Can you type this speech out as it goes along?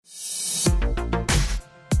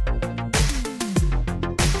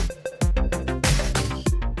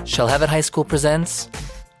Shalhevet High School presents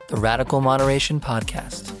the Radical Moderation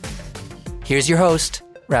Podcast. Here's your host,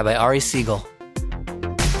 Rabbi Ari Siegel.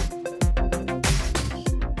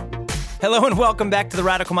 Hello and welcome back to the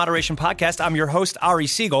Radical Moderation Podcast. I'm your host, Ari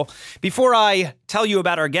Siegel. Before I tell you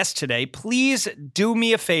about our guest today, please do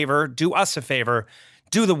me a favor, do us a favor,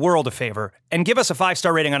 do the world a favor, and give us a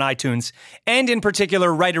 5-star rating on iTunes, and in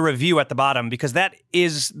particular, write a review at the bottom, because that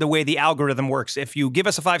is the way the algorithm works. If you give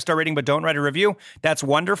us a 5-star rating but don't write a review, that's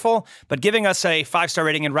wonderful, but giving us a 5-star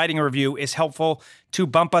rating and writing a review is helpful to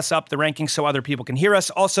bump us up the rankings so other people can hear us.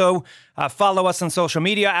 Also, follow us on social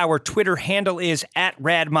media. Our Twitter handle is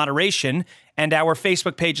 @RadModeration, and our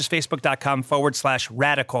Facebook page is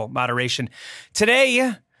facebook.com/radical moderation.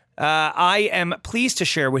 Today, I am pleased to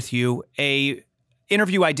share with you a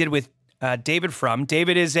interview I did with David Frum.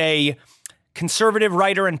 David is a conservative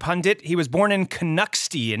writer and pundit. He was born in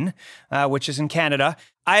Canuckstein, which is in Canada.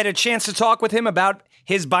 I had a chance to talk with him about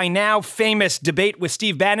his by now famous debate with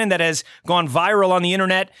Steve Bannon that has gone viral on the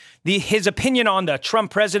internet, his opinion on the Trump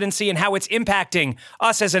presidency and how it's impacting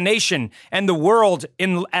us as a nation and the world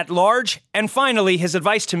at large, and finally, his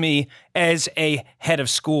advice to me as a head of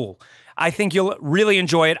school. I think you'll really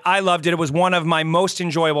enjoy it. I loved it. It was one of my most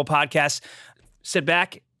enjoyable podcasts. Sit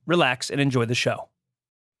back, relax, and enjoy the show.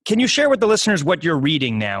 Can you share with the listeners what you're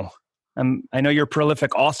reading now? I know you're a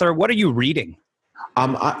prolific author. What are you reading?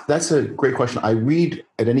 That's a great question. I read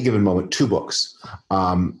at any given moment 2 books,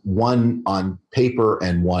 one on paper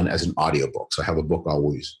and one as an audiobook. So I have a book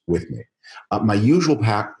always with me. My usual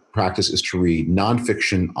practice is to read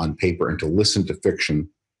nonfiction on paper and to listen to fiction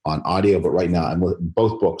on audio. But right now,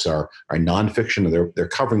 both books are nonfiction, and they're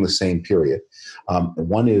covering the same period.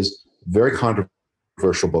 One is very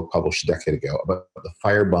controversial book published a decade ago about the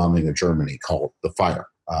firebombing of Germany called The Fire,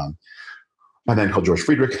 by a man called George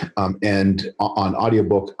Friedrich. And on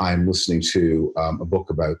audiobook, I'm listening to a book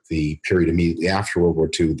about the period immediately after World War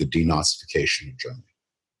II, the denazification of Germany.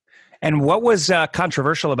 And what was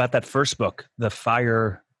controversial about that first book, The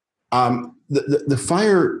Fire? The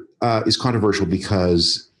Fire is controversial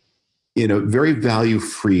because, in a very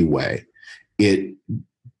value-free way, it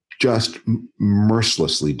just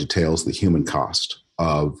mercilessly details the human cost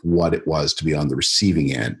of what it was to be on the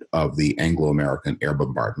receiving end of the Anglo-American air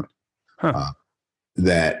bombardment.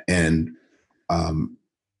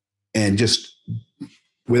 And just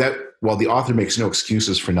while the author makes no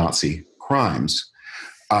excuses for Nazi crimes,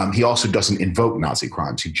 he also doesn't invoke Nazi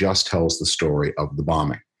crimes. He just tells the story of the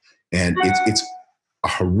bombing. And it's a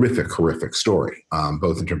horrific story,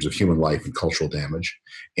 both in terms of human life and cultural damage.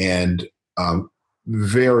 And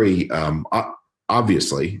very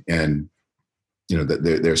obviously, and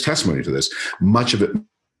there's testimony to this, much of it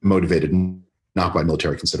motivated not by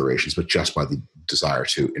military considerations, but just by the desire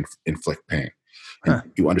to inflict pain. And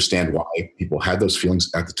you understand why people had those feelings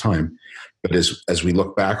at the time. But as we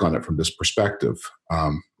look back on it from this perspective,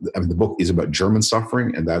 the book is about German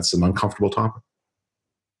suffering, and that's an uncomfortable topic.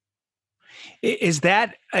 Is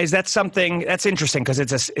that something that's interesting, because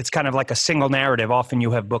it's kind of like a single narrative. Often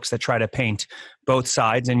you have books that try to paint both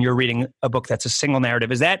sides, and you're reading a book that's a single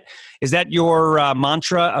narrative. Is that your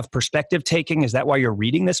mantra of perspective taking? Is that why you're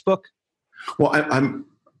reading this book? Well,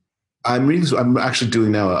 I'm reading this. I'm actually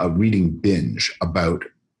doing now a reading binge about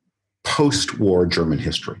post-war German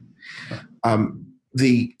history. And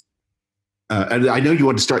I know you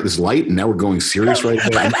want to start this light, and now we're going serious right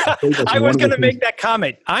now. I was going to make that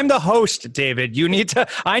comment. I'm the host, David.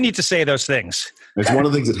 I need to say those things. It's one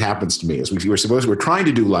of the things that happens to me is we're trying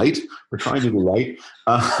to do light.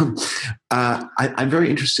 I'm very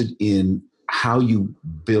interested in how you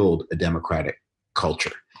build a democratic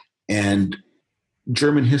culture. And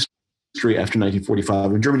German history after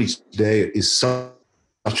 1945, and Germany today is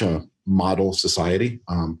such a model society.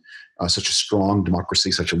 Such a strong democracy,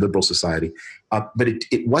 such a liberal society, but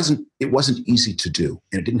it wasn't easy to do,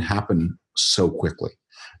 and it didn't happen so quickly.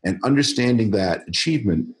 And understanding that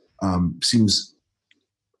achievement seems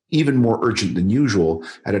even more urgent than usual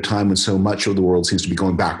at a time when so much of the world seems to be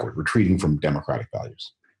going backward, retreating from democratic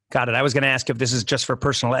values. Got it. I was going to ask if this is just for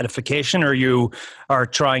personal edification, or you are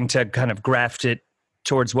trying to kind of graft it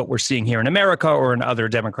towards what we're seeing here in America or in other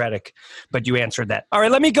democratic, but you answered that. All right,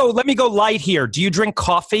 let me go light here. Do you drink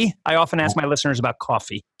coffee? I often ask my listeners about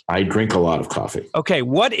coffee. I drink a lot of coffee. Okay,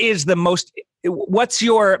 what's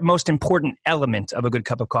your most important element of a good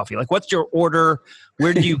cup of coffee? Like, what's your order?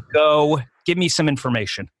 Where do you go? Give me some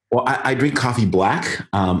information. Well, I drink coffee black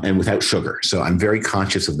and without sugar. So I'm very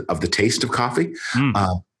conscious of the taste of coffee.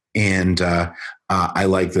 I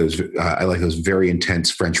like those very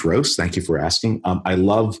intense French roasts. Thank you for asking. I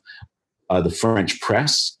love the French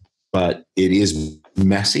press, but it is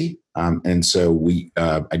messy. And so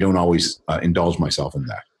I don't always indulge myself in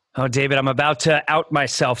that. Oh, David, I'm about to out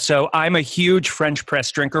myself. So I'm a huge French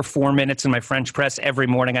press drinker, 4 minutes in my French press every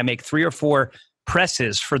morning. I make 3 or 4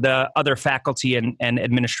 presses for the other faculty and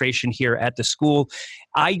administration here at the school.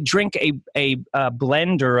 I drink a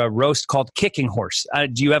blend or a roast called Kicking Horse.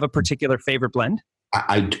 Do you have a particular favorite blend?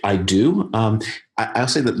 I do. I'll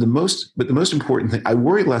say that the most important thing, I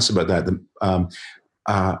worry less about that.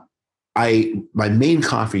 My main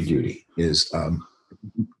coffee duty is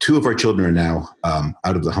 2 of our children are now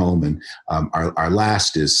out of the home, and our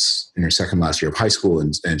last is in her second last year of high school,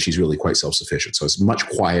 and she's really quite self-sufficient. So it's much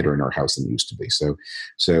quieter in our house than it used to be. So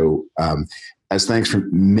as thanks for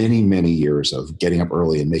many, many years of getting up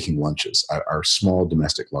early and making lunches, our small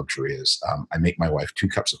domestic luxury is I make my wife 2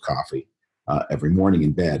 cups of coffee every morning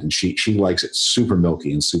in bed, and she likes it super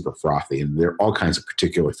milky and super frothy. And there are all kinds of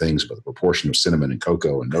particular things about the proportion of cinnamon and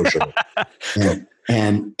cocoa and no sugar.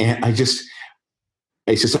 and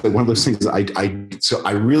it's just like one of those things. So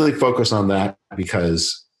I really focus on that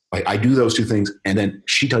because I do those 2 things, and then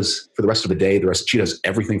she does for the rest of the day. She does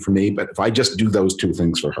everything for me. But if I just do those 2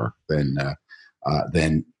 things for her, then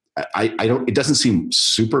I don't. It doesn't seem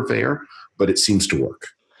super fair, but it seems to work.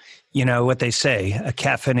 You know what they say: a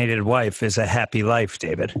caffeinated wife is a happy life,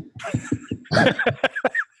 David.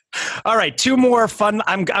 All right, 2 more fun.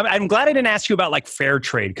 I'm glad I didn't ask you about like fair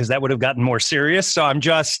trade, because that would have gotten more serious. So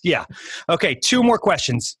Okay, 2 more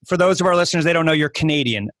questions. For those of our listeners, they don't know you're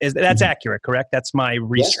Canadian. That's accurate, correct? That's my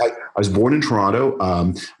research. Yes, I was born in Toronto.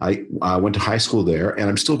 I went to high school there, and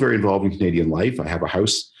I'm still very involved in Canadian life. I have a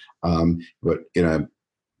house, but in a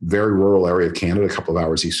very rural area of Canada, a couple of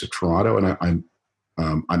hours east of Toronto, and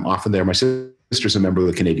I'm often there. My sister's a member of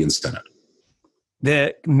the Canadian Senate.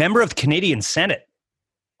 The member of the Canadian Senate.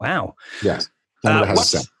 Wow. Yes. Canada has a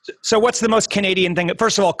Senate. So what's the most Canadian thing?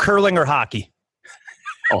 First of all, curling or hockey?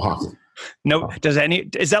 Oh, hockey. No.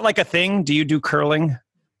 Is that like a thing? Do you do curling?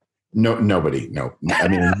 No, nobody. No. I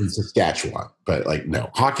mean, in Saskatchewan, but like, no.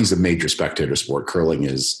 Hockey's a major spectator sport. Curling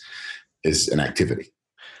is an activity.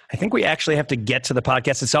 I think we actually have to get to the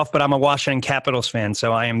podcast itself, but I'm a Washington Capitals fan,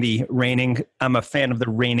 so I'm a fan of the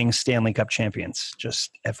reigning Stanley Cup champions, just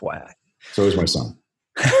FYI. So is my son.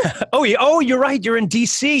 You're right. You're in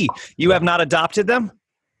DC. You have not adopted them?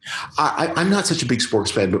 I'm not such a big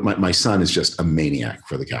sports fan, but my son is just a maniac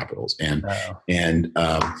for the Capitals. And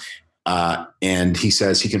he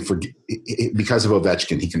says he can forgive, because of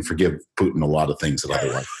Ovechkin, he can forgive Putin a lot of things that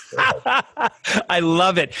otherwise. I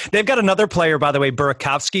love it. They've got another player, by the way,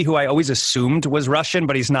 Burakovsky, who I always assumed was Russian,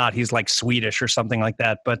 but he's not. He's like Swedish or something like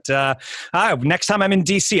that. But next time I'm in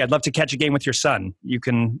DC, I'd love to catch a game with your son. You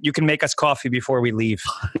can make us coffee before we leave.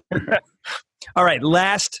 All right,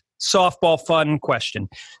 last softball fun question.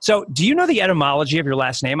 So do you know the etymology of your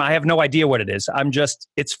last name? I have no idea what it is.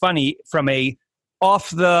 It's funny from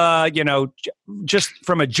just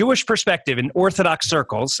from a Jewish perspective in Orthodox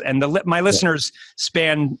circles, and my listeners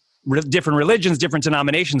span different religions, different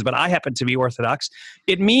denominations, but I happen to be Orthodox.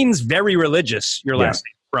 It means very religious, your last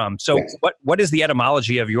name from. So what is the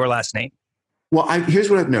etymology of your last name? Well,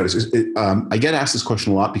 here's what I've noticed. I get asked this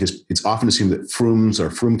question a lot because it's often assumed that Frooms or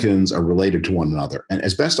Frumkins are related to one another. And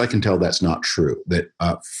as best I can tell, that's not true. That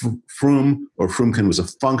Froom or Frumkin was a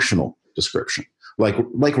functional description, like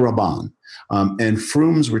Rabban. And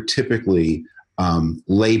Frooms were typically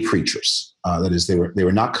lay preachers. That is, they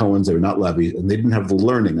were not Cohens, they were not Levies, and they didn't have the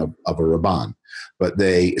learning of a Rabban. But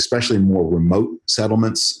they, especially in more remote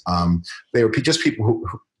settlements, they were just people who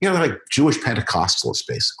like Jewish Pentecostalists,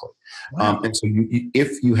 basically. Wow. And so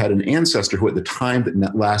if you had an ancestor who at the time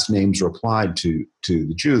that last names were applied to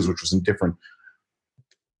the Jews, which was in different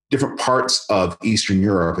parts of Eastern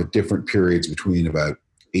Europe at different periods between about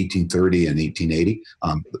 1830 and 1880,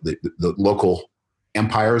 the local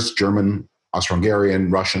empires, German, Austro-Hungarian,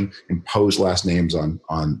 Russian, imposed last names on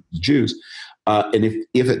the Jews. And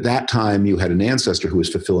if at that time you had an ancestor who was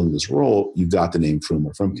fulfilling this role, you got the name Froom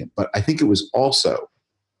or Frumkin. But I think it was also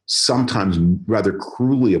sometimes rather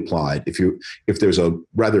cruelly applied. If there's a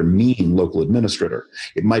rather mean local administrator,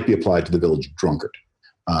 it might be applied to the village drunkard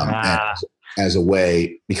as a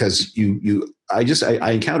way, because I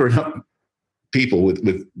encounter enough people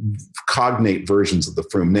with cognate versions of the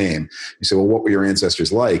Froom name. You say, well, what were your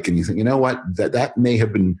ancestors like? And you think, you know what, that may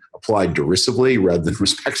have been applied derisively rather than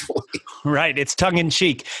respectfully. Right. It's tongue in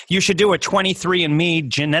cheek. You should do a 23andMe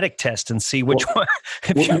genetic test and see which one.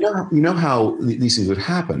 You know how these things would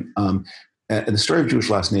happen. And the story of Jewish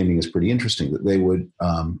last naming is pretty interesting, that they would,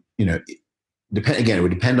 it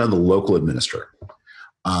would depend on the local administrator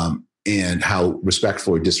and how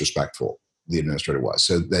respectful or disrespectful the administrator was.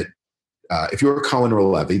 So that if you were a Cohen or a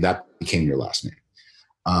Levy, that became your last name.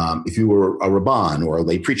 If you were a Rabban or a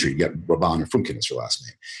lay preacher, you get Rabban or Frumkin as your last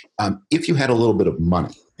name. If you had a little bit of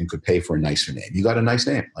money and could pay for a nicer name, you got a nice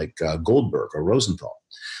name like Goldberg or Rosenthal.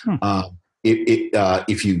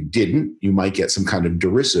 If you didn't, you might get some kind of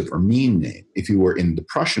derisive or mean name. If you were in the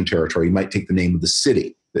Prussian territory, you might take the name of the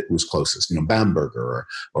city that was closest, Bamberger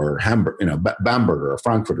or Hamburg, Bamberger or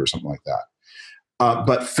Frankfurt or something like that.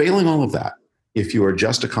 But failing all of that, if you are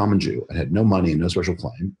just a common Jew and had no money and no special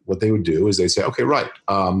claim, what they would do is they say, okay, right,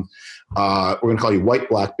 we're going to call you White,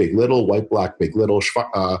 Black, Big, Little, White, Black, Big, Little,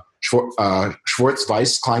 Schwarz,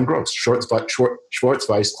 Weiss, Klein, Gross, Schwarz,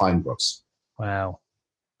 Weiss, Klein, Gross. Wow.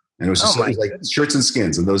 And it was just like shirts and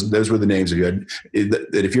skins. And those were the names. If you had,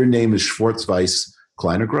 that if your name is Schwarz, Weiss,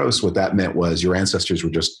 Klein, or Gross, what that meant was your ancestors were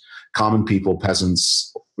just common people,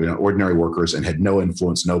 peasants, ordinary workers, and had no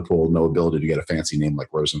influence, no pull, no ability to get a fancy name like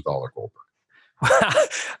Rosenthal or Goldberg.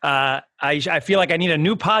 I feel like I need a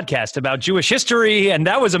new podcast about Jewish history, and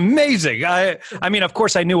that was amazing. I mean, of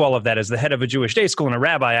course, I knew all of that as the head of a Jewish day school and a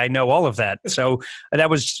rabbi. I know all of that, so that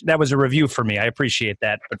was a review for me. I appreciate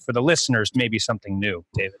that, but for the listeners, maybe something new,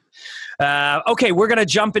 David. Okay, we're going to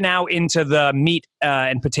jump now into the meat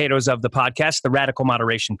and potatoes of the podcast, the radical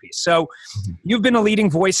moderation piece. So, you've been a leading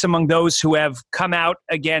voice among those who have come out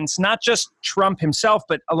against not just Trump himself,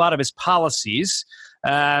 but a lot of his policies.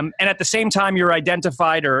 And at the same time, you're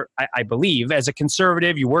identified, or I believe, as a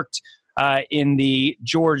conservative. You worked in the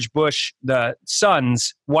George Bush, the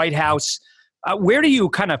son's White House. Where do you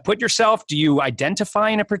kind of put yourself? Do you identify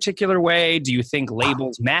in a particular way? Do you think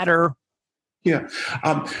labels matter? Yeah.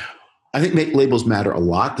 I think labels matter a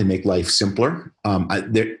lot. They make life simpler.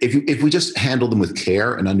 If we just handle them with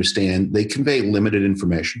care and understand, they convey limited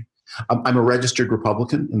information. I'm a registered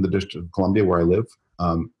Republican in the District of Columbia where I live.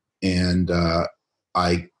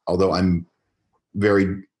 Although I'm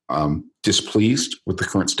very displeased with the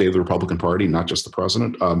current state of the Republican Party, not just the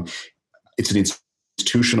president, it's an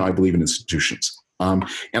institution. I believe in institutions. And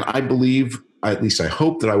I believe, at least I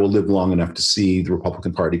hope, that I will live long enough to see the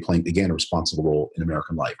Republican Party playing, again, a responsible role in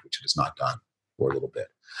American life, which it has not done for a little bit.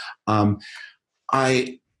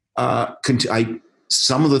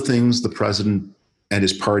 Some of the things the president and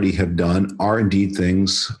his party have done are indeed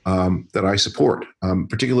things that I support,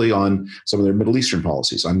 particularly on some of their Middle Eastern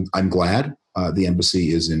policies. I'm glad the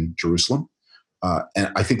embassy is in Jerusalem.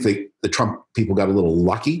 And I think the Trump people got a little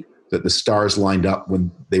lucky that the stars lined up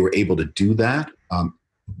when they were able to do that.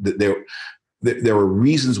 There were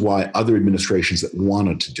reasons why other administrations that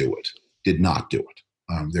wanted to do it did not do it.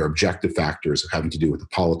 There are objective factors having to do with the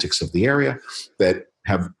politics of the area that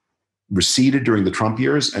have receded during the Trump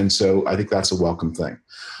years, and so I think that's a welcome thing.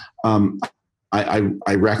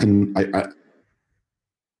 I reckon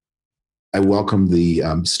I welcome the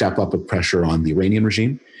step up of pressure on the Iranian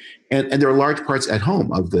regime, and there are large parts at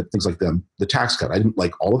home of the things like the tax cut. I didn't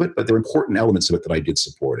like all of it, but there are important elements of it that I did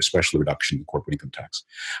support, especially reduction in the corporate income tax.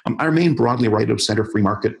 I remain broadly a right of center free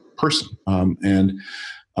market person,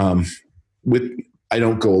 I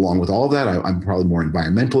don't go along with all of that. I'm probably more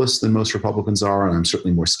environmentalist than most Republicans are, and I'm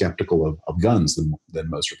certainly more skeptical of guns than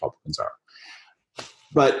most Republicans are.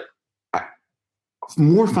 But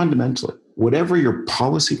more fundamentally, whatever your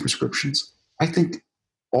policy prescriptions, I think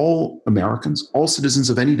all Americans, all citizens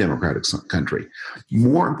of any democratic country,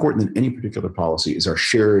 more important than any particular policy is our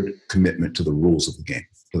shared commitment to the rules of the game,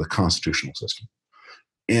 to the constitutional system.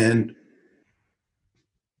 And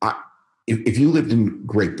if you lived in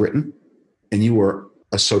Great Britain, and you were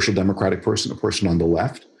a social democratic person, a person on the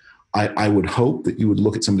left, I would hope that you would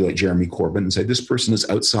look at somebody like Jeremy Corbyn and say, this person is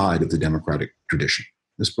outside of the democratic tradition.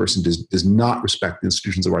 This person does not respect the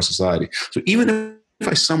institutions of our society. So even if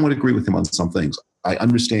I somewhat agree with him on some things, I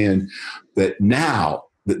understand that now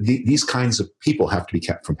that these kinds of people have to be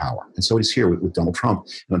kept from power. And so it is here with Donald Trump,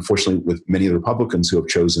 and unfortunately with many of the Republicans who have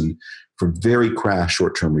chosen, for very crass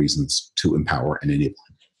short-term reasons, to empower and enable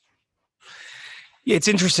him. It's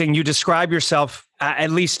interesting. You describe yourself,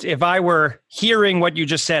 at least if I were hearing what you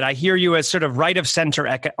just said, I hear you as sort of right of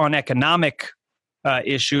center on economic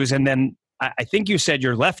issues. And then I think you said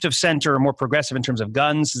you're left of center or more progressive in terms of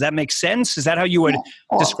guns. Does that make sense? Is that how you would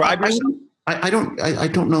describe yourself? I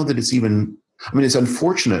don't know that it's even, it's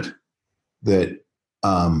unfortunate that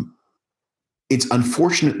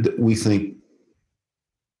we think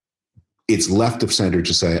it's left of center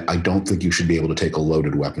to say, I don't think you should be able to take a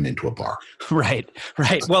loaded weapon into a bar. Right.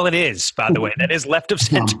 Well, it is, by the way. That is left of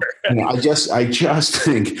center. I just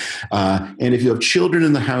think, and if you have children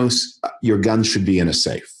in the house, your guns should be in a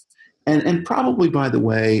safe. And probably, by the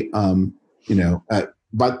way, by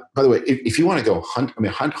the way, if you want to go hunt,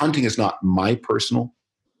 hunting is not my personal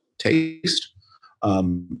taste.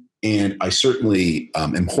 And I certainly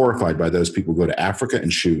am horrified by those people who go to Africa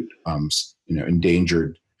and shoot,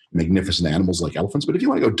 endangered, magnificent animals like elephants. But if you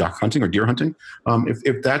want to go duck hunting or deer hunting,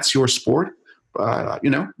 if that's your sport,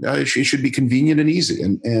 it should be convenient and easy.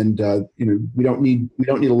 And we don't need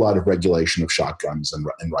a lot of regulation of shotguns and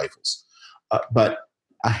rifles. But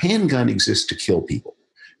a handgun exists to kill people,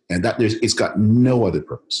 and it's got no other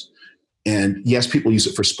purpose. And yes, people use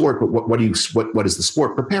it for sport, but what is the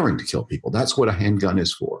sport? Preparing to kill people. That's what a handgun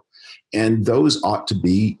is for. And those ought to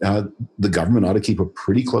be, the government ought to keep a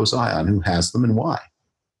pretty close eye on who has them and why.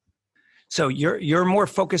 So you're more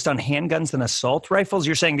focused on handguns than assault rifles?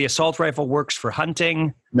 You're saying the assault rifle works for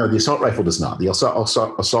hunting? No, the assault rifle does not. The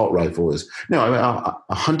assault rifle is a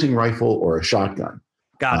hunting rifle or a shotgun.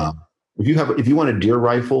 Got it. If you want a deer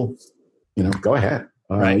rifle, go ahead.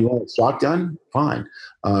 Right. You want a shotgun? Fine.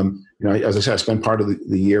 As I said, I spent part of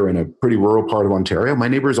the year in a pretty rural part of Ontario. My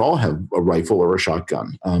neighbors all have a rifle or a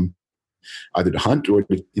shotgun, either to hunt or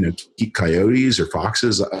to keep coyotes or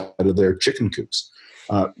foxes out of their chicken coops.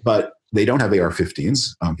 But they don't have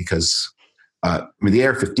AR-15s because the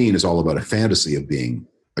AR-15 is all about a fantasy of being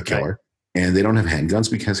a killer, right. And they don't have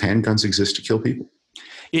handguns because handguns exist to kill people.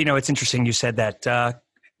 It's interesting you said that.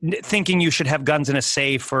 Thinking you should have guns in a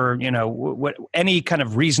safe or, any kind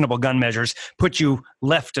of reasonable gun measures put you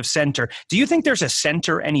left of center. Do you think there's a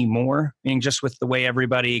center anymore? Just with the way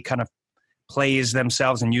everybody kind of plays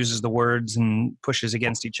themselves and uses the words and pushes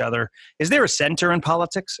against each other. Is there a center in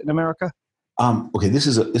politics in America? Okay, this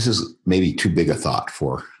is maybe too big a thought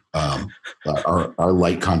for our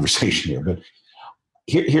light conversation here, but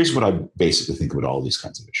here's what I basically think about all these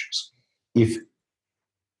kinds of issues. If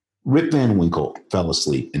Rip Van Winkle fell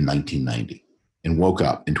asleep in 1990 and woke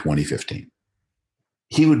up in 2015,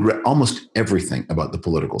 he would almost everything about the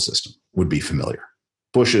political system would be familiar.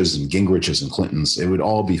 Bush's and Gingrich's and Clinton's, it would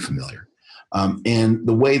all be familiar. And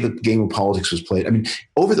the way the game of politics was played,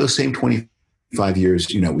 over those same 25 years,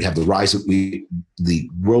 we have the rise of the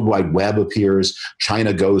World Wide Web appears.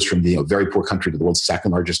 China goes from being a very poor country to the world's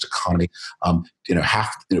second largest economy.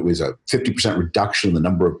 It was a 50% reduction in the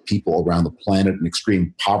number of people around the planet and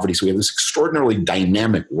extreme poverty. So we have this extraordinarily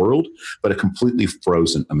dynamic world, but a completely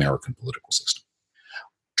frozen American political system.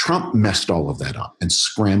 Trump messed all of that up and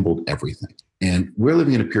scrambled everything. And we're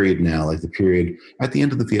living in a period now, like the period at the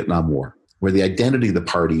end of the Vietnam War, where the identity of the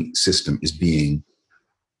party system is being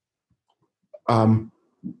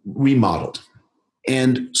remodeled.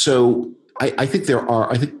 And so I think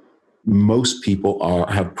most people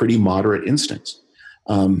have pretty moderate instincts.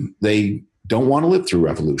 They don't want to live through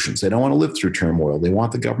revolutions. They don't want to live through turmoil. They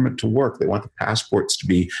want the government to work. They want the passports to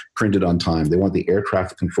be printed on time. They want the air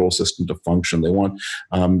traffic control system to function. They want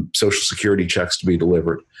Social Security checks to be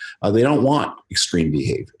delivered. They don't want extreme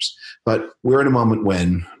behaviors. But we're in a moment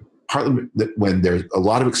when there's a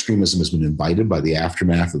lot of extremism has been invited by the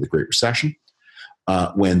aftermath of the Great Recession,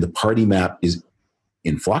 when the party map is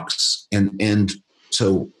in flux, and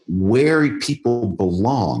so where people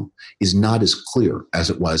belong is not as clear as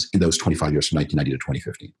it was in those 25 years from 1990 to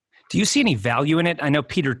 2015. Do you see any value in it? I know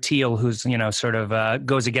Peter Thiel, who's sort of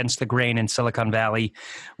goes against the grain in Silicon Valley,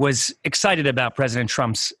 was excited about President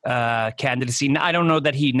Trump's candidacy. I don't know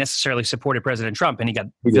that he necessarily supported President Trump, and he got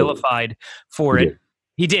vilified for it.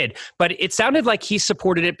 He did, but it sounded like he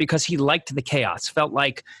supported it because he liked the chaos. Felt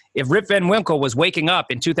like if Rip Van Winkle was waking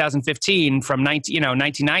up in 2015 from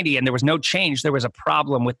 1990 and there was no change, there was a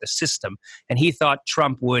problem with the system, and he thought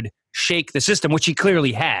Trump would shake the system, which he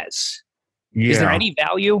clearly has. Yeah. Is there any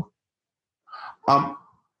value? I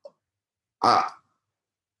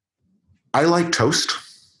like toast.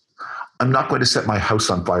 I'm not going to set my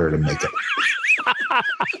house on fire to make it.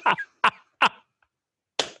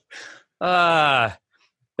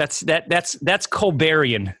 That's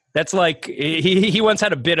Colberian. That's like he once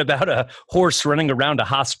had a bit about a horse running around a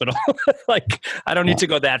hospital. Like, I don't need to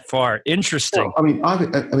go that far. Interesting. Well, I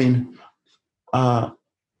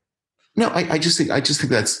just think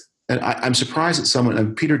that's. And I'm surprised that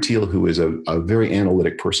someone, Peter Thiel, who is a very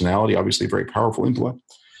analytic personality, obviously a very powerful intellect.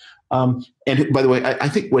 And by the way, I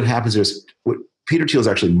think what happens is Peter Thiel is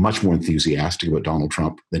actually much more enthusiastic about Donald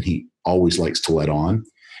Trump than he always likes to let on.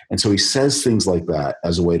 And so he says things like that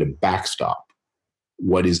as a way to backstop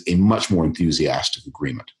what is a much more enthusiastic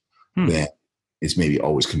agreement than is maybe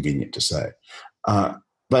always convenient to say.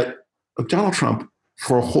 But Donald Trump,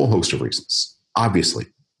 for a whole host of reasons, obviously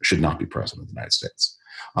should not be president of the United States.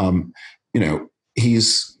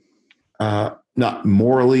 He's not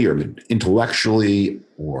morally or intellectually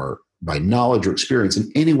or by knowledge or experience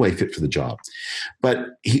in any way fit for the job. But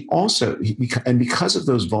he also, and because of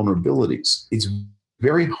those vulnerabilities, it's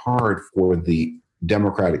very hard for the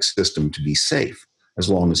democratic system to be safe as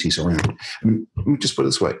long as he's around. I mean, let me just put it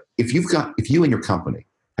this way. If you and your company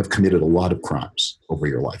have committed a lot of crimes over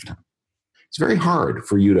your lifetime, it's very hard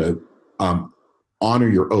for you to honor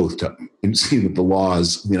your oath to see that the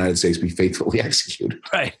laws of the United States be faithfully executed.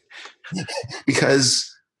 Right. Because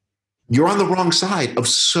you're on the wrong side of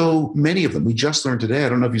so many of them. We just learned today, I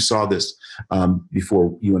don't know if you saw this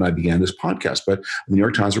before you and I began this podcast, but the New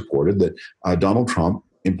York Times reported that Donald Trump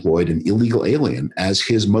employed an illegal alien as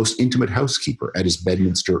his most intimate housekeeper at his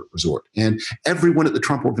Bedminster resort. And everyone at the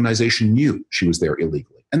Trump organization knew she was there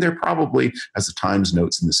illegally. And there are probably, as the Times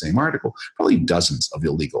notes in the same article, probably dozens of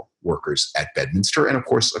illegal workers at Bedminster and, of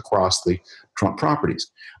course, across the Trump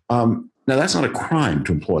properties. Now, that's not a crime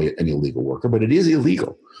to employ an illegal worker, but it is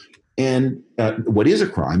illegal. And what is a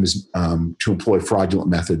crime is to employ fraudulent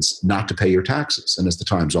methods not to pay your taxes. And as the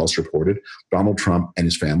Times also reported, Donald Trump and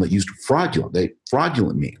his family used fraudulent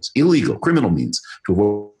means, illegal, criminal means to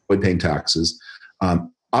avoid paying taxes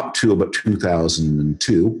up to about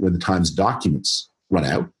 2002 when the Times documents run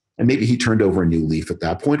out. And maybe he turned over a new leaf at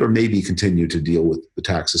that point, or maybe he continued to deal with the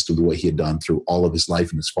tax system the way he had done through all of his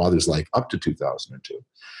life and his father's life up to 2002.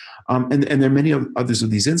 And there are many others of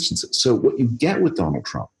these instances. So what you get with Donald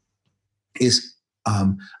Trump is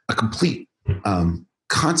a complete,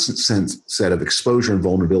 constant set of exposure and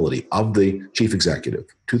vulnerability of the chief executive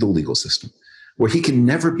to the legal system, where he can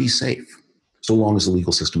never be safe so long as the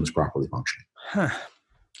legal system is properly functioning. Huh.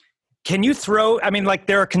 Can you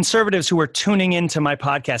there are conservatives who are tuning into my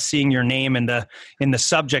podcast, seeing your name in the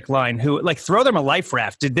subject line, who throw them a life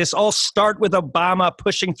raft. Did this all start with Obama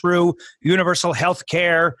pushing through universal health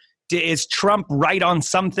care? Is Trump right on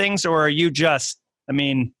some things, or are you just,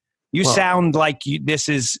 sound like this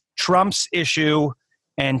is Trump's issue,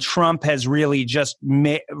 and Trump has really just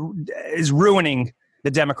is ruining the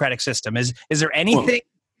democratic system. Is there anything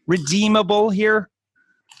redeemable here?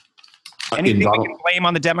 Anything we can blame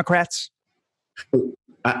on the Democrats? In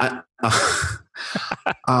the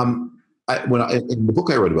book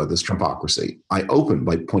I wrote about this, Trumpocracy, I opened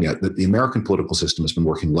by pointing out that the American political system has been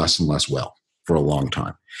working less and less well for a long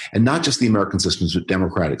time. And not just the American systems, but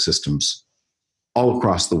democratic systems all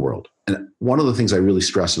across the world. And one of the things I really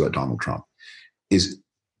stress about Donald Trump is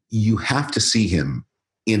you have to see him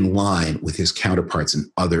in line with his counterparts in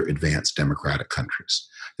other advanced democratic countries.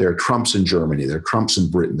 There are Trumps in Germany, there are Trumps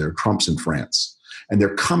in Britain, there are Trumps in France, and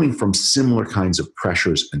they're coming from similar kinds of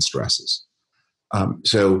pressures and stresses.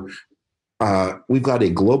 So we've got a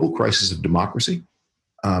global crisis of democracy,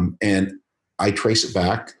 and I trace it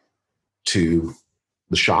back to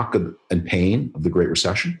the shock and pain of the Great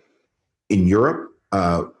Recession. In Europe,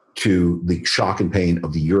 to the shock and pain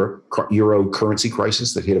of the euro currency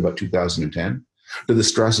crisis that hit about 2010, to the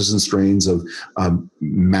stresses and strains of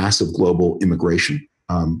massive global immigration,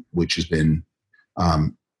 which is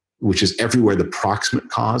everywhere the proximate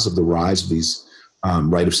cause of the rise of these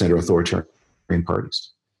right of center authoritarian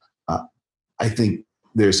parties. I think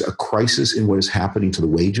there's a crisis in what is happening to the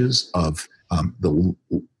wages of the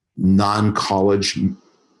non-college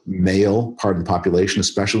male part of the population,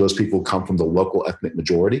 especially those people who come from the local ethnic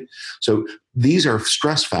majority. So these are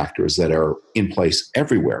stress factors that are in place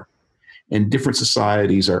everywhere, and different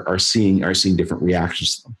societies are seeing different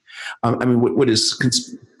reactions to them.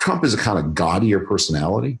 Trump is a kind of gaudier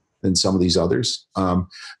personality than some of these others,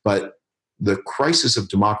 but the crisis of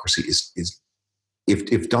democracy is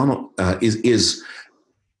if Donald is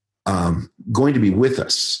going to be with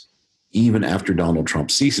us even after Donald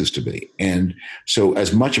Trump ceases to be. And so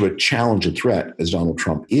as much of a challenge and threat as Donald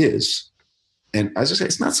Trump is, and as I say,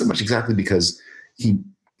 it's not so much exactly because he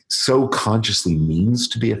so consciously means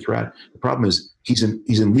to be a threat. The problem is he's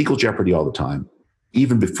in legal jeopardy all the time,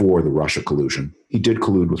 even before the Russia collusion. He did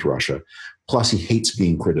collude with Russia. Plus, he hates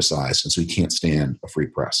being criticized, and so he can't stand a free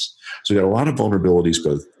press. So we've got a lot of vulnerabilities,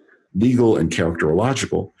 both legal and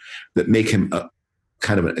characterological, that make him a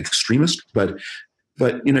kind of an extremist. But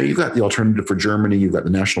you've got the Alternative for Germany, you've got the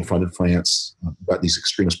National Front in France, you've got these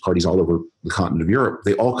extremist parties all over the continent of Europe.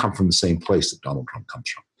 They all come from the same place that Donald Trump comes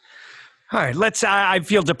from. All right, I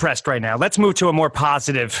feel depressed right now. Let's move to a more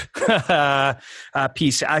positive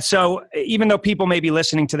piece. So even though people may be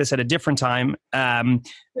listening to this at a different time,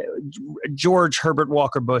 George Herbert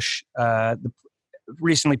Walker Bush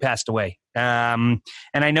recently passed away. And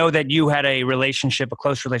I know that you had a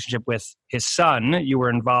close relationship with his son. You were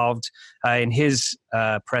involved in his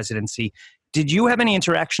presidency. Did you have any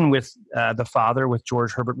interaction with the father, with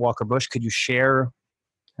George Herbert Walker Bush? Could you share?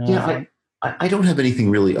 I don't have anything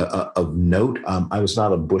really of note. I was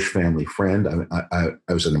not a Bush family friend.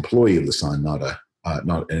 I was an employee of the son,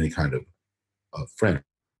 not any kind of friend,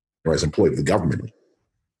 or as an employee of the government.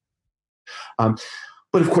 But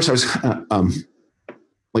of course, I was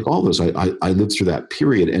like all those, I lived through that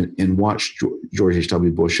period and watched George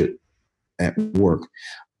H.W. Bush at work.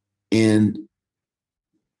 And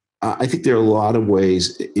I think there are a lot of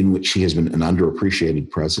ways in which he has been an underappreciated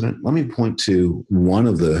president. Let me point to one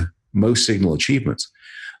of the most signal achievements.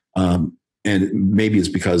 And maybe it's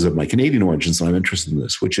because of my Canadian origins that I'm interested in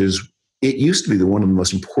this, which is it used to be that one of the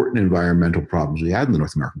most important environmental problems we had in the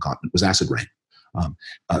North American continent was acid rain.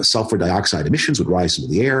 Sulfur dioxide emissions would rise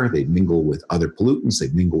into the air. They'd mingle with other pollutants.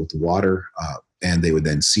 They'd mingle with the water, and they would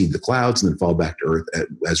then seed the clouds and then fall back to Earth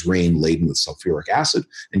as rain laden with sulfuric acid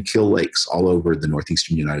and kill lakes all over the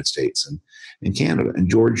northeastern United States and Canada. And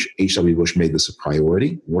George H.W. Bush made this a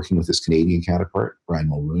priority, working with his Canadian counterpart, Brian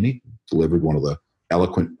Mulroney, delivered one of the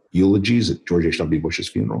eloquent eulogies at George H.W. Bush's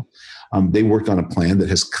funeral. They worked on a plan that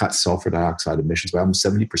has cut sulfur dioxide emissions by almost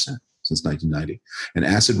 70% since 1990. And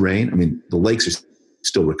acid rain, I mean, the lakes are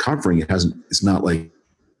still recovering. It's not like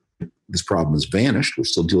this problem has vanished. We're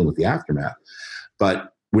still dealing with the aftermath,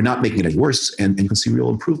 but we're not making it any worse, and you can see real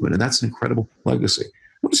improvement. And that's an incredible legacy.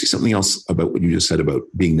 I want to say something else about what you just said about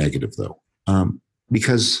being negative, though,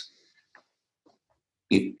 because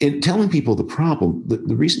in telling people the problem,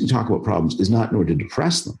 the reason you talk about problems is not in order to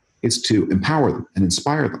depress them. It's to empower them and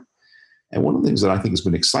inspire them. And one of the things that I think has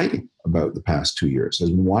been exciting about the past 2 years has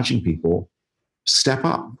been watching people step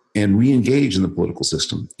up and re-engage in the political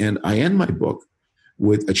system. And I end my book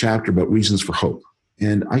with a chapter about reasons for hope.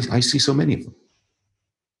 And I see so many of them.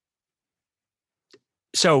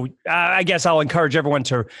 So I guess I'll encourage everyone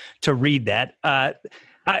to read that.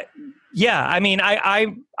 Yeah, I mean,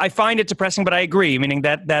 I find it depressing, but I agree, meaning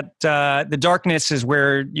that the darkness is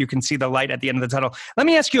where you can see the light at the end of the tunnel. Let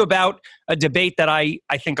me ask you about a debate that I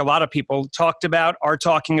think a lot of people are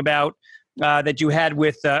talking about, that you had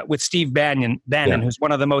with Steve Bannon, who's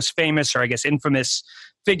one of the most famous, or I guess infamous,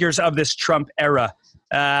 figures of this Trump era.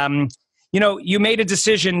 You made a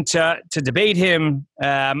decision to debate him.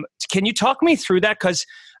 Can you talk me through that? Because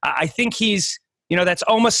I think he's, that's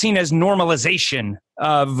almost seen as normalization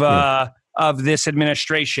of this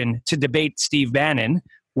administration to debate Steve Bannon.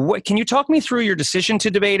 Can you talk me through your decision to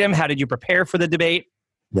debate him? How did you prepare for the debate?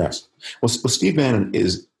 Yes. Well, Steve Bannon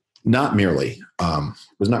was not merely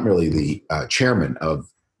the chairman of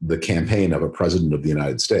the campaign of a president of the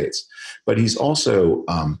United States, but he's also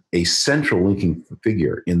a central linking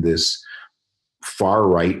figure in this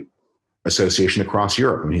far-right association across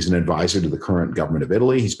Europe. I mean, he's an advisor to the current government of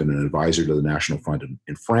Italy. He's been an advisor to the National Front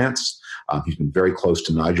in France. He's been very close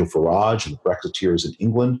to Nigel Farage and the Brexiteers in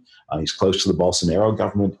England. He's close to the Bolsonaro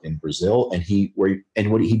government in Brazil. And he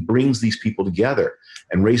brings these people together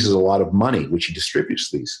and raises a lot of money, which he distributes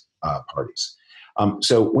to these parties.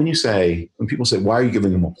 So when people say, why are you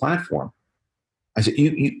giving them a platform? I said,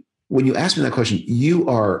 when you ask me that question, you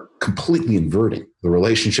are completely inverting the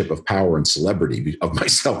relationship of power and celebrity of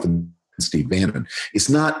myself and Steve Bannon. It's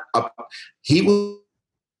not he would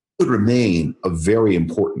remain a very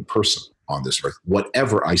important person on this earth,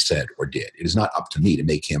 whatever I said or did. It is not up to me to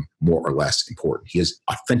make him more or less important. He is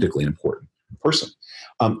authentically an important person.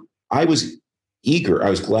 I was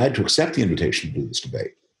glad to accept the invitation to do this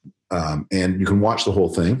debate. And you can watch the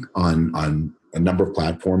whole thing on a number of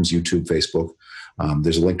platforms, YouTube, Facebook.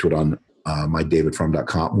 There's a link to it on my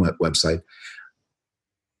davidfrum.com website.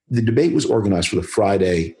 The debate was organized for the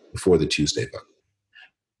Friday before the Tuesday vote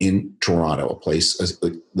in Toronto, a place,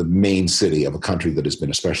 the main city of a country that has been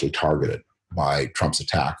especially targeted by Trump's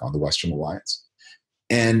attack on the Western Alliance.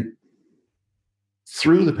 And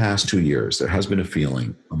through the past 2 years, there has been a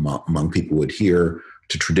feeling among people who adhere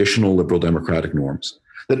to traditional liberal democratic norms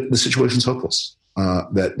that the situation is hopeless.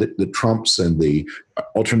 That the Trumps and the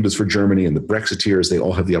Alternatives for Germany and the Brexiteers, they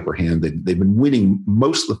all have the upper hand. They've been winning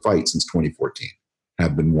most of the fight since 2014,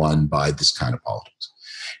 have been won by this kind of politics.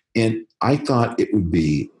 And I thought it would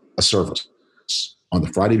be a service on the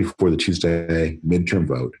Friday before the Tuesday midterm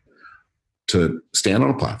vote to stand on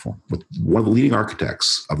a platform with one of the leading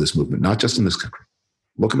architects of this movement, not just in this country,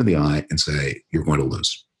 look him in the eye and say, you're going to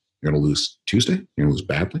lose. You're going to lose Tuesday. You're going to lose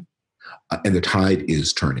badly. And the tide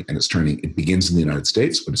is turning, and it's turning. It begins in the United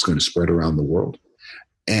States, but it's going to spread around the world.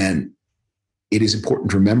 And it is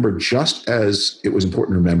important to remember, just as it was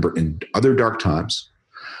important to remember in other dark times,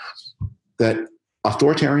 that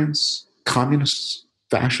authoritarians, communists,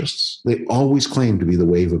 fascists, they always claim to be the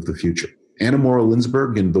wave of the future. Anna Morrow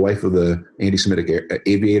Lindsberg, and the wife of the anti-Semitic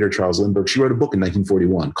aviator Charles Lindbergh, she wrote a book in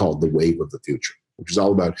 1941 called The Wave of the Future, which is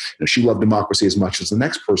all about, she loved democracy as much as the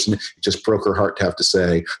next person. It just broke her heart to have to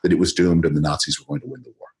say that it was doomed and the Nazis were going to win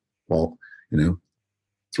the war. Well,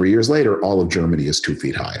 3 years later, all of Germany is 2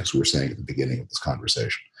 feet high, as we were saying at the beginning of this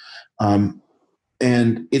conversation.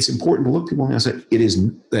 And it's important to look people and say, it is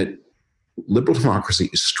that liberal democracy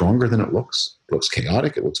is stronger than it looks. It looks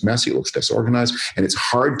chaotic, it looks messy, it looks disorganized, and it's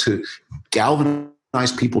hard to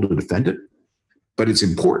galvanize people to defend it, but it's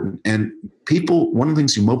important. And people, one of the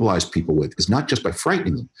things you mobilize people with is not just by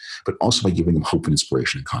frightening them, but also by giving them hope and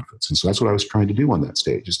inspiration and confidence. And so that's what I was trying to do on that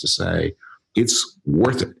stage, is to say, it's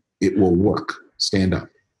worth it. It will work. Stand up.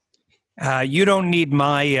 You don't need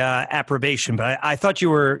my approbation, but I thought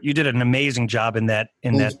you did an amazing job in that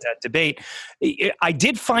debate. I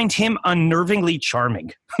did find him unnervingly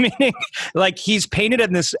charming. Meaning, like, he's painted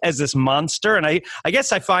as this monster, and I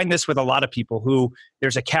guess I find this with a lot of people who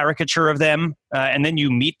there's a caricature of them, and then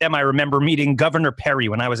you meet them. I remember meeting Governor Perry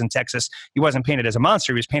when I was in Texas. He wasn't painted as a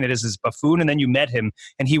monster; he was painted as this buffoon, and then you met him,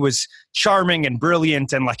 and he was charming and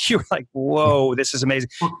brilliant, and like you were like, "Whoa, this is amazing."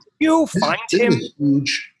 You find him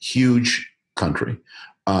huge country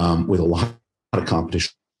with a lot of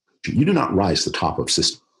competition. You do not rise to the top of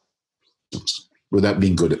systems without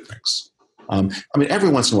being good at things. I mean, every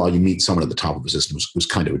once in a while you meet someone at the top of a system who's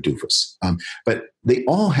kind of a doofus. But they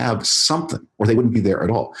all have something, or they wouldn't be there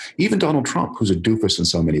at all. Even Donald Trump, who's a doofus in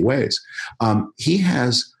so many ways, he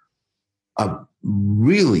has a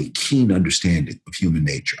really keen understanding of human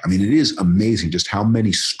nature. I mean, it is amazing just how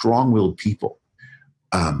many strong-willed people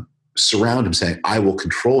surround him saying, I will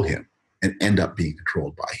control him, and end up being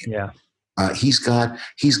controlled by him. Yeah. He's got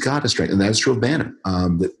a strength, and that's true of Bannon.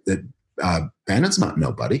 Bannon's not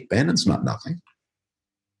nobody. Bannon's not nothing.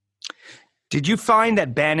 Did you find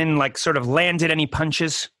that Bannon like sort of landed any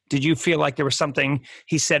punches? Did you feel like there was something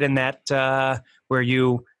he said in that where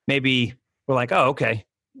you maybe were like, oh, okay,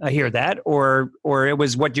 I hear that, or it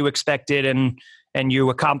was what you expected and you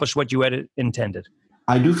accomplished what you had intended?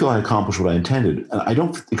 I do feel I accomplished what I intended. I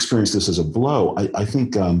don't experience this as a blow. I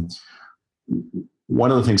think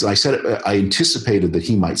one of the things I said, I anticipated that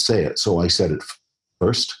he might say it, so I said it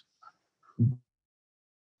first.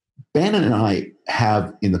 Bannon and I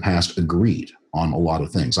have in the past agreed on a lot of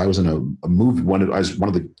things. I was in a movie. I was one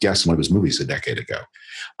of the guests in one of his movies a decade ago.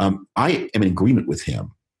 I am in agreement with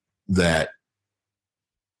him that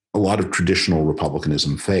a lot of traditional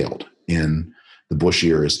republicanism failed in the Bush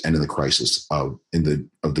years and in the crisis of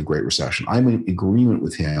the Great Recession. I'm in agreement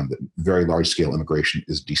with him that very large scale immigration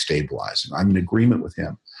is destabilizing. I'm in agreement with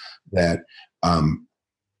him that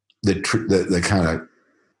the kind of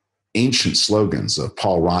ancient slogans of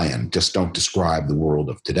Paul Ryan just don't describe the world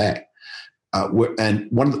of today. And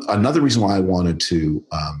another reason why I wanted to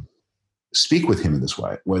speak with him in this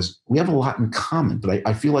way was we have a lot in common. But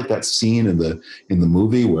I feel like that scene in the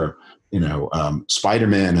movie where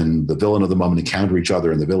Spider-Man and the villain of the moment encounter each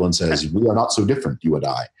other, and the villain says, "We are not so different, you and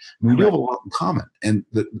I." We do have a lot in common. And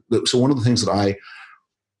so one of the things that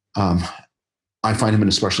I find him an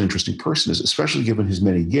especially interesting person is, especially given his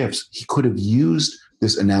many gifts, he could have used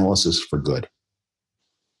this analysis for good.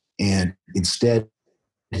 And instead,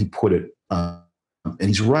 he put it, and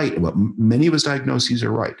he's right about many of his diagnoses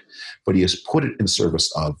are right, but he has put it in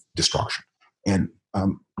service of destruction. And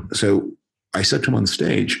so I said to him on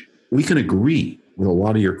stage, we can agree with a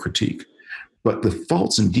lot of your critique, but the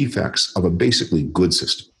faults and defects of a basically good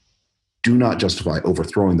system do not justify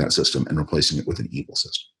overthrowing that system and replacing it with an evil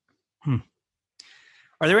system.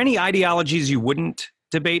 Are there any ideologies you wouldn't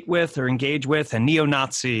debate with or engage with? A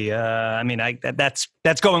neo-Nazi, that's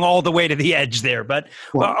going all the way to the edge there. But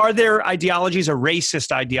are there ideologies, or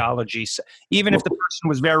racist ideologies, even if the person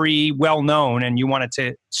was very well known and you wanted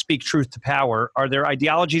to speak truth to power? Are there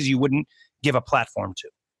ideologies you wouldn't give a platform to?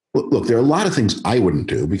 Look, there are a lot of things I wouldn't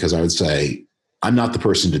do, because I would say I'm not the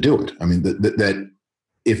person to do it. I mean, that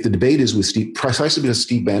if the debate is with Steve, precisely because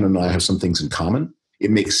Steve Bannon and I have some things in common,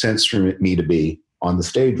 it makes sense for me to be on the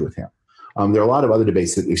stage with him. There are a lot of other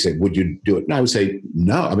debates that we say, would you do it? And I would say,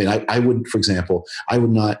 no. I mean, I would, for example, I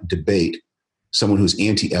would not debate someone who's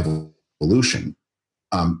anti-evolution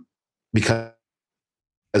because,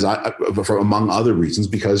 for among other reasons,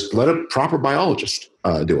 because let a proper biologist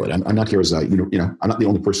do it. I'm not here as I'm not the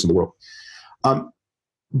only person in the world.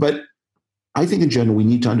 But I think in general, we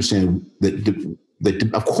need to understand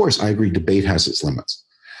that of course, I agree, debate has its limits.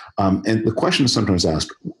 And the question is sometimes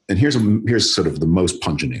asked, and here's sort of the most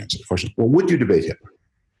pungent answer. The question is, well, would you debate Hitler?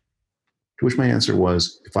 To which my answer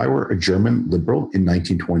was, if I were a German liberal in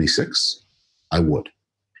 1926, I would.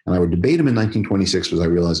 And I would debate him in 1926 because I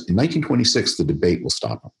realized in 1926, the debate will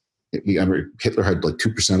stop him. Hitler had like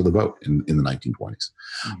 2% of the vote in the 1920s.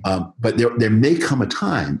 But there may come a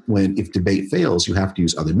time when, if debate fails, you have to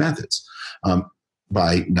use other methods.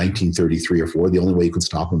 By 1933 or 4, the only way you could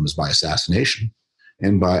stop him is by assassination.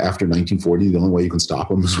 And after 1940, the only way you can stop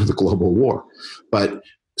him is with a global war. But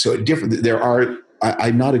so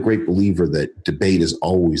I'm not a great believer that debate is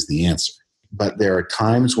always the answer. but there are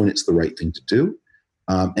times when it's the right thing to do,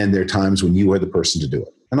 and there are times when you are the person to do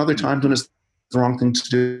it, and other times when it's the wrong thing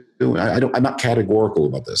to do. I'm not categorical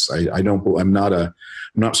about this. I'm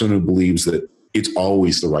not someone who believes that it's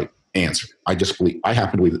always the right answer. I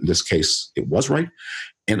happen to believe that in this case it was right,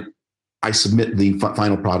 and I submit the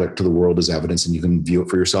final product to the world as evidence, and you can view it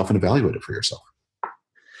for yourself and evaluate it for yourself.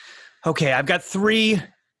 Okay, I've got 3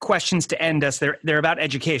 questions to end us. They're about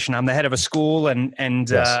education. I'm the head of a school, and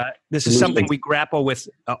yes. This is something we grapple with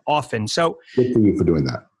often. So good for you for doing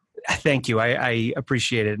that. Thank you. I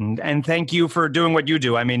appreciate it, and thank you for doing what you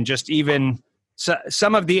do. I mean, just even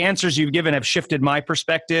some of the answers you've given have shifted my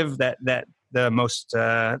perspective. That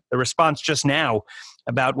the response just now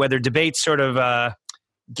about whether debates sort of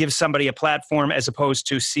give somebody a platform as opposed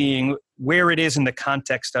to seeing where it is in the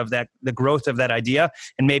context of that, the growth of that idea.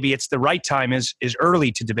 And maybe it's the right time is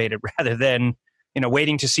early to debate it rather than,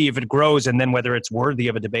 waiting to see if it grows and then whether it's worthy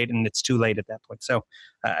of a debate and it's too late at that point. So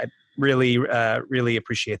I really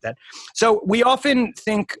appreciate that. So we often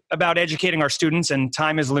think about educating our students and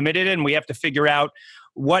time is limited and we have to figure out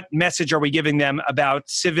what message are we giving them about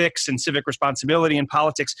civics and civic responsibility and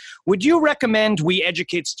politics. Would you recommend we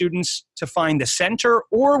educate students to find the center,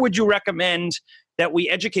 or would you recommend that we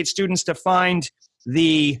educate students to find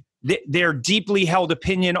their deeply held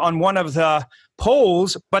opinion on one of the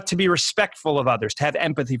poles, but to be respectful of others, to have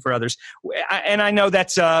empathy for others? And I know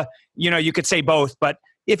that's, you could say both, but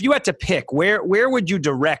if you had to pick, where would you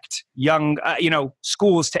direct young,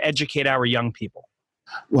 schools to educate our young people?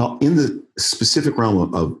 Well, in the specific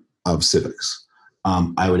realm of civics,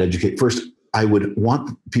 I would educate first. I would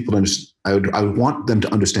want people to understand. I would want them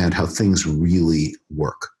to understand how things really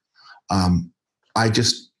work.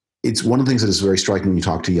 It's one of the things that is very striking when you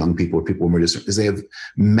talk to young people or people who are distant, is they have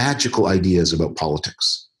magical ideas about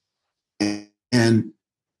politics, and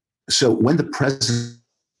so when the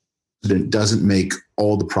president doesn't make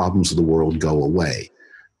all the problems of the world go away.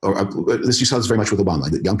 You saw this very much with Obama.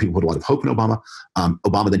 That young people put a lot of hope in Obama.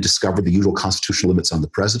 Obama then discovered the usual constitutional limits on the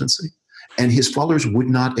presidency, and his followers would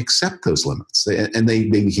not accept those limits. And they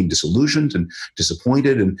became disillusioned and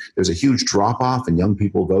disappointed, and there's a huge drop-off in young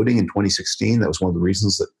people voting in 2016. That was one of the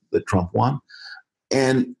reasons that Trump won.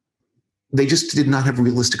 And they just did not have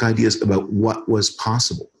realistic ideas about what was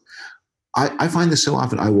possible. I find this so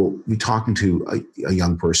often. I will be talking to a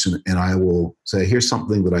young person and I will say, here's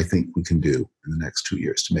something that I think we can do in the next 2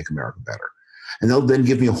 years to make America better. And they'll then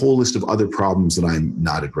give me a whole list of other problems that I'm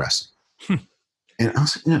not addressing. And I'll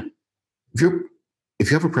say, if you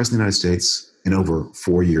have a president of the United States in over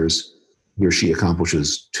 4 years, he or she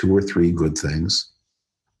accomplishes 2 or 3 good things,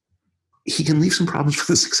 he can leave some problems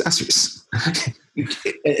for the successors.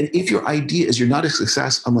 And if your idea is you're not a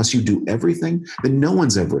success unless you do everything, then no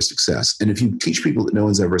one's ever a success. And if you teach people that no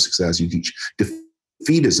one's ever a success, you teach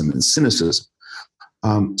defeatism and cynicism.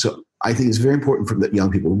 So I think it's very important that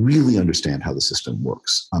young people really understand how the system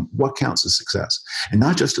works, what counts as success. And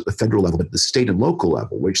not just at the federal level, but at the state and local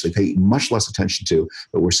level, which they pay much less attention to,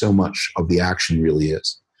 but where so much of the action really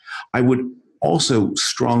is. I would also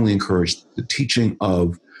strongly encourage the teaching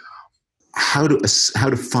of how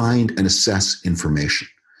to find and assess information.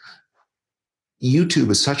 YouTube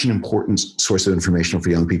is such an important source of information for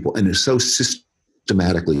young people and is so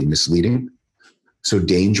systematically misleading, so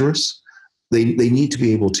dangerous. They need to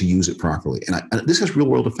be able to use it properly. And this has real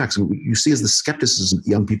world effects. And you see as the skepticism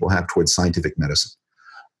young people have towards scientific medicine.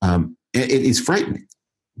 It's frightening,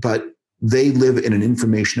 but they live in an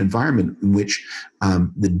information environment in which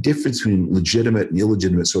the difference between legitimate and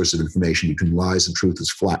illegitimate sources of information, between lies and truth, is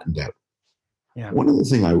flattened out. Yeah. One other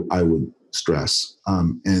thing I would stress,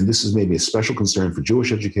 and this is maybe a special concern for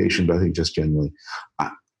Jewish education, but I think just generally,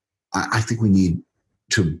 I think we need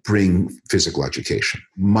to bring physical education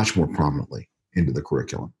much more prominently into the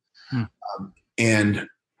curriculum. And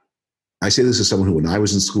I say this as someone who, when I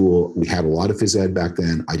was in school, we had a lot of phys ed back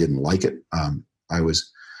then. I didn't like it. I'd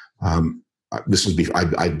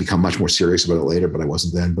become much more serious about it later, but I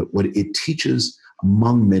wasn't then. But what it teaches,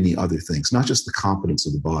 among many other things, not just the competence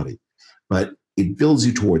of the body, but it builds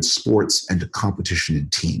you towards sports and to competition in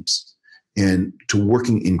teams and to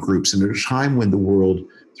working in groups. And at a time when the world,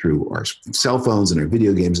 through our cell phones and our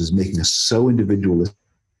video games, is making us so individualistic,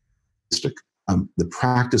 the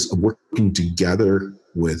practice of working together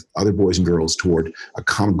with other boys and girls toward a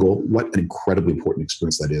common goal, what an incredibly important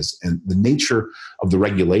experience that is. And the nature of the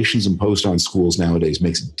regulations imposed on schools nowadays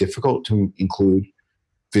makes it difficult to include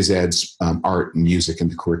phys ed's art and music in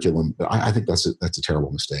the curriculum. But I think that's a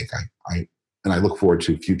terrible mistake. And I look forward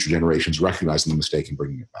to future generations recognizing the mistake and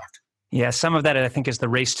bringing it back. Yeah, some of that I think is the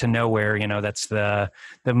race to nowhere. That's the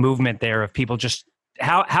movement there of people just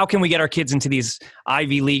how can we get our kids into these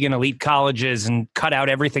Ivy League and elite colleges and cut out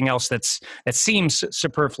everything else that seems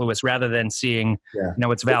superfluous, rather than seeing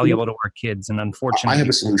what's valuable to our kids. And unfortunately, I have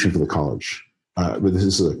a solution for the college. But this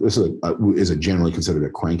is a generally considered a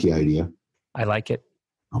cranky idea. I like it.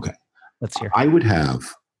 Okay, let's hear. I would have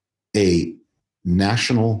a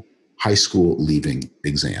national high school leaving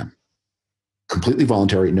exam, completely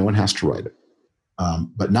voluntary. No one has to write it.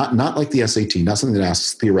 But not like the SAT, not something that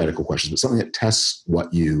asks theoretical questions, but something that tests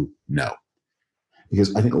what you know.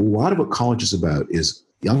 Because I think a lot of what college is about is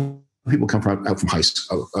young people come out of high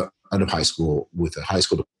school with a high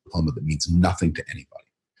school diploma that means nothing to anybody.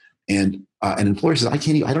 And an employer says, I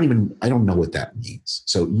don't know what that means.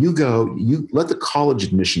 So you let the college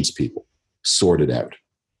admissions people sort it out.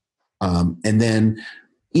 And then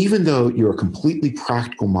even though you're a completely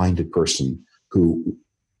practical minded person who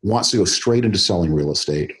wants to go straight into selling real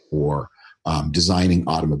estate or designing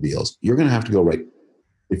automobiles, you're going to have to go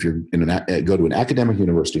if you're go to an academic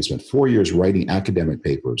university, spend 4 years writing academic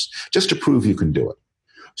papers just to prove you can do it.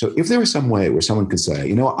 So if there was some way where someone could say,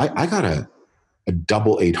 I got a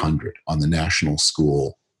double 800 on the national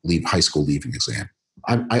high school leaving exam.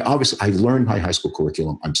 I learned my high school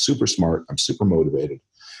curriculum. I'm super smart. I'm super motivated,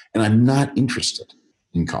 and I'm not interested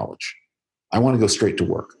in college. I want to go straight to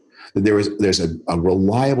work. There's a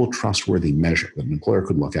reliable, trustworthy measure that an employer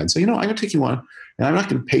could look at and say, I'm going to take you on, and I'm not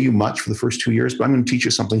going to pay you much for the first 2 years, but I'm going to teach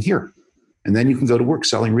you something here. And then you can go to work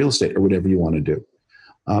selling real estate or whatever you want to do.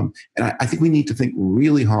 And I think we need to think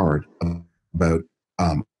really hard about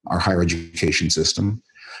our higher education system,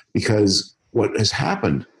 because what has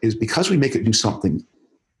happened is because we make it do something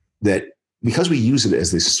because we use it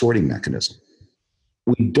as this sorting mechanism,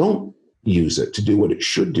 we don't use it to do what it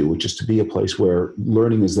should do, which is to be a place where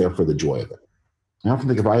learning is there for the joy of it. I often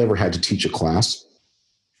think if I ever had to teach a class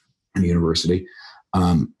in a university,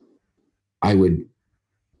 if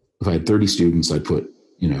I had 30 students, I'd put,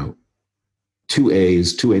 2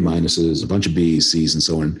 A's, 2 A minuses, a bunch of B's, C's, and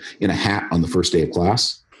so on in a hat on the first day of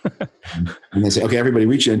class. And they say, okay, everybody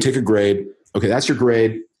reach in, take a grade. Okay, that's your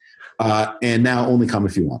grade. And now only come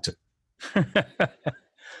if you want to.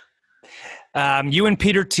 You and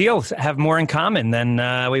Peter Thiel have more in common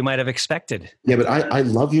than we might have expected. Yeah, but I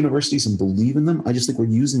love universities and believe in them. I just think we're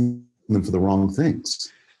using them for the wrong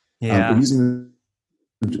things. Yeah, we're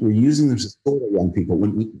using them to support young people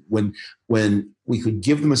when we could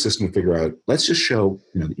give them a system to figure out. Let's just show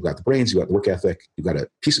that you got the brains, you got the work ethic, you got a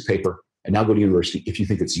piece of paper, and now go to university if you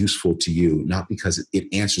think it's useful to you, not because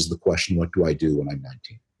it answers the question, what do I do when I'm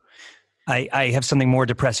 19? I have something more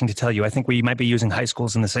depressing to tell you. I think we might be using high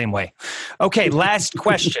schools in the same way. Okay, last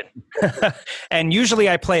question. And usually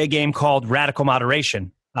I play a game called Radical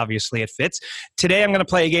Moderation. Obviously it fits. Today I'm going to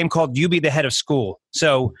play a game called You Be the Head of School.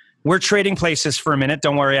 So we're trading places for a minute.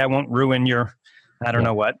 Don't worry, I won't ruin your, I don't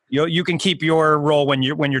know what. You can keep your role when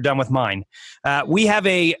you're done with mine. We have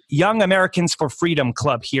a Young Americans for Freedom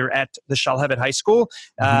Club here at the Shalhevet High School.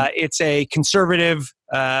 It's a conservative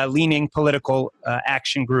leaning political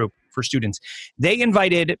action group for students. They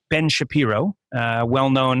invited Ben Shapiro,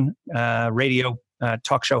 well-known radio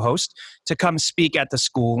talk show host, to come speak at the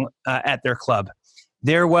school at their club.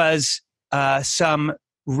 There was some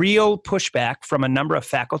real pushback from a number of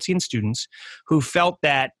faculty and students who felt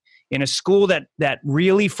that in a school that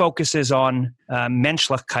really focuses on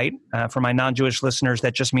Menschlichkeit, for my non-Jewish listeners,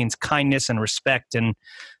 that just means kindness and respect, and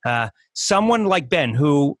someone like Ben,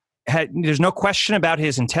 who there's no question about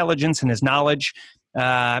his intelligence and his knowledge,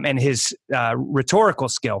 and his rhetorical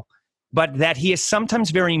skill, but that he is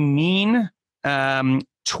sometimes very mean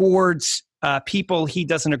towards people he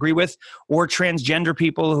doesn't agree with, or transgender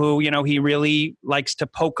people who he really likes to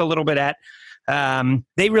poke a little bit at.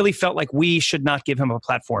 They really felt like we should not give him a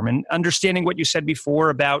platform. And understanding what you said before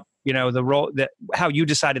about the role how you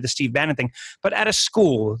decided the Steve Bannon thing, but at a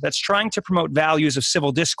school that's trying to promote values of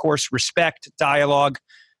civil discourse, respect, dialogue.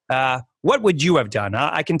 What would you have done?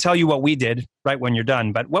 I can tell you what we did right when you're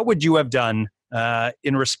done, but what would you have done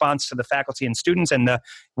in response to the faculty and students and the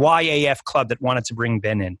YAF club that wanted to bring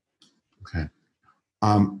Ben in? Okay.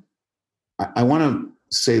 I want to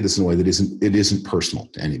say this in a way that isn't personal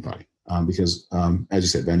to anybody, because as you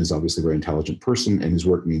said, Ben is obviously a very intelligent person and his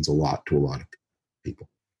work means a lot to a lot of people.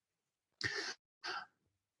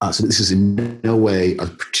 So this is in no way a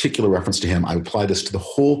particular reference to him. I apply this to the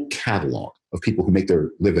whole catalog of people who make their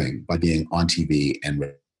living by being on TV and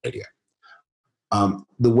radio.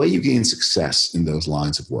 The way you gain success in those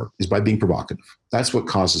lines of work is by being provocative. That's what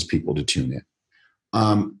causes people to tune in.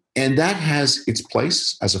 And that has its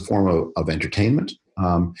place as a form of entertainment.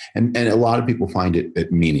 And a lot of people find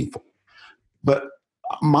it meaningful. But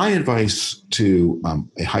my advice to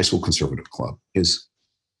a high school conservative club is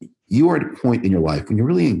you are at a point in your life when you're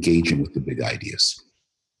really engaging with the big ideas.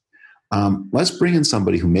 Let's bring in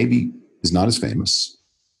somebody who maybe is not as famous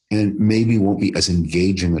and maybe won't be as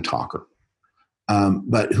engaging a talker,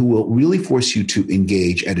 but who will really force you to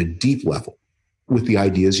engage at a deep level with the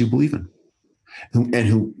ideas you believe in, and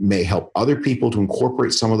who may help other people to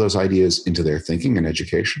incorporate some of those ideas into their thinking and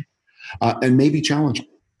education, and maybe challenge them.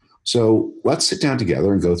 So let's sit down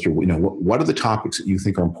together and go through, what are the topics that you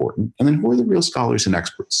think are important, and then who are the real scholars and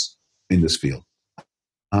experts in this field?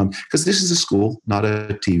 Because this is a school, not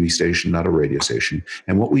a TV station, not a radio station,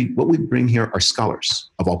 and what we bring here are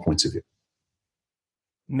scholars of all points of view.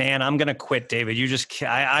 Man, I'm going to quit, David.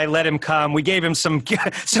 I let him come. We gave him some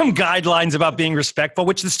guidelines about being respectful,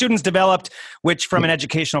 which the students developed, which from an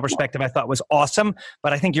educational perspective, I thought was awesome.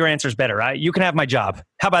 But I think your answer is better. Right? You can have my job.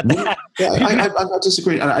 How about that? Yeah, I'm not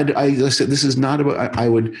disagreeing. I said this is not about. I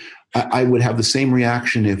would have the same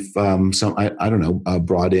reaction if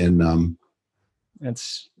brought in.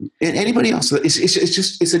 It's anybody else.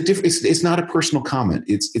 It's not a personal comment.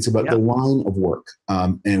 It's about the line of work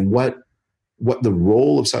and what the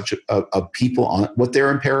role of of people on what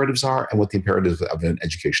their imperatives are and what the imperatives of an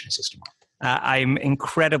educational system are. I'm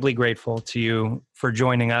incredibly grateful to you for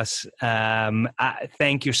joining us.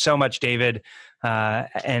 Thank you so much, David.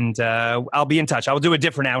 And I'll be in touch. I'll do a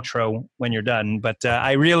different outro when you're done. But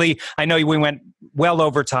I know we went well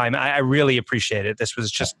over time. I really appreciate it. This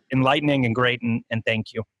was just enlightening and great. And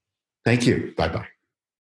thank you. Thank you. Bye-bye.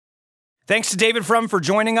 Thanks to David Frum for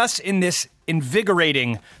joining us in this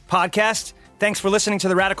invigorating podcast. Thanks for listening to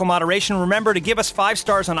The Radical Moderation. Remember to give us 5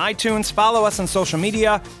 stars on iTunes. Follow us on social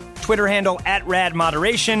media. Twitter handle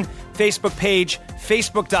 @RadModeration. Facebook page,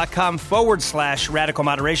 facebook.com/Radical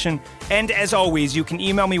Moderation. And as always, you can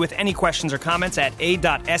email me with any questions or comments at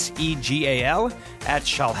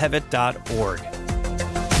a.segal@shalhevet.org.